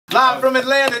Live from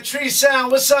Atlanta, Tree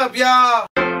Sound. What's up, y'all?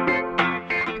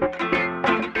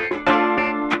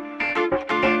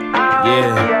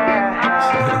 Yeah.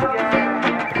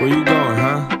 Where you going,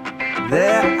 huh?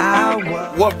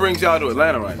 What brings y'all to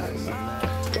Atlanta right now?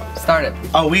 Start it.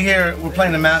 Oh, we're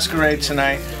playing the Masquerade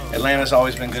tonight. Atlanta's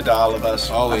always been good to all of us.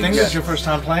 Always. I think this is your first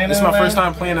time playing in This is my first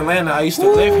time playing in Atlanta. I used to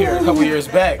live here a couple years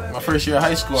back. My first year of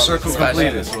high school. Circle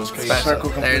completed. So it's crazy.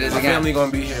 Circle completed. There it is My again. family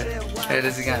gonna be here. There it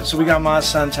is again. So we got my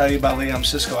son Tayyib Ali. I'm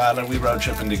Cisco Adler. We road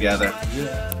tripping together.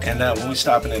 And when we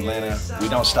stop in Atlanta, we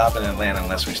don't stop in Atlanta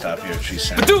unless we stop here at Tree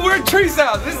Sound. Dude, we're at Tree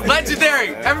Sound. This is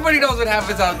legendary. Everybody knows what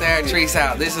happens out there at Tree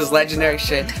Sound. This is legendary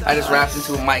shit. I just rapped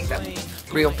into a mic that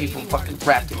real people fucking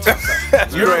rapped into.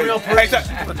 You're a real person.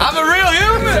 I'm a real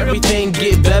human. Everything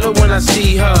get better when I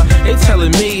see her. They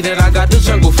telling me that I got the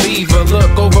jungle fever.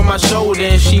 Look over my shoulder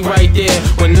and she right there.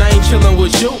 When I ain't chilling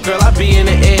with you, girl, I be in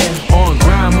the air on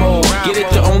grind mode. Get it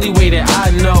the only way that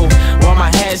I know. While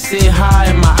my head sit high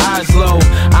and my eyes low,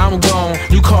 I'm gone.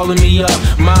 You calling me up.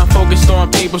 Mind focused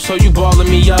on paper, so you balling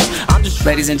me up. I'm just.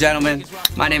 Ladies and gentlemen,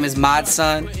 my name is Mod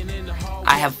Son.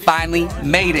 I have finally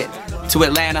made it to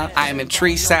Atlanta. I am in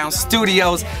Tree Sound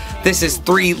Studios. This is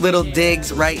 3 Little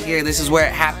Digs right here. This is where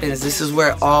it happens. This is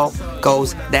where it all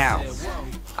goes down.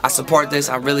 I support this.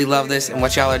 I really love this and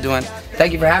what y'all are doing.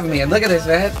 Thank you for having me. And look at this,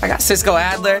 man. I got Cisco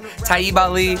Adler, Tayyib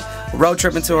Ali, road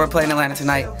tripping tour, playing Atlanta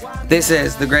tonight. This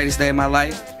is the greatest day of my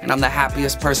life, and I'm the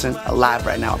happiest person alive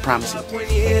right now, I promise you. When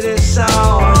you hear this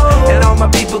song, and all my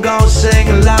people gon' sing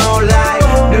along like,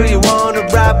 do you wanna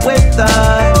rap with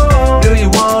us? Do you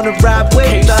wanna rap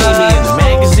with us? Can't see me in the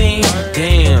magazine?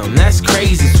 Damn, that's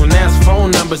crazy. So now it's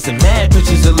phone numbers and mad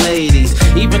pictures of ladies.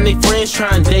 Even they friends try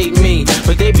and date me,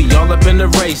 but they be all up in the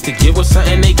race to get with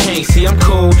something they can't see. I'm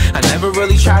cool, I never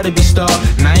really try to be star,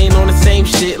 and I ain't on the same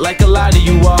shit like a lot of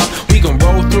you are. We gon'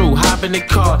 roll through, hop in the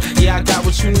car. Yeah, I got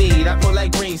what you need. I pull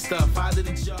that green stuff out of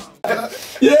the jar.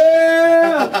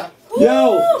 Yeah!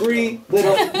 Yo, 3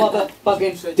 little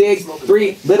motherfucking digs.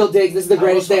 3 little digs. This is the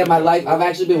greatest day of my life. I've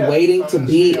actually been waiting to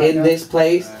be in this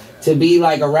place, to be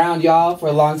like around y'all for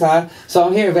a long time. So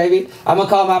I'm here, baby. I'm gonna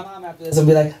call my mom after this and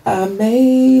be like, I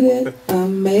made it. I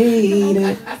made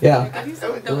it. Yeah.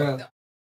 For real.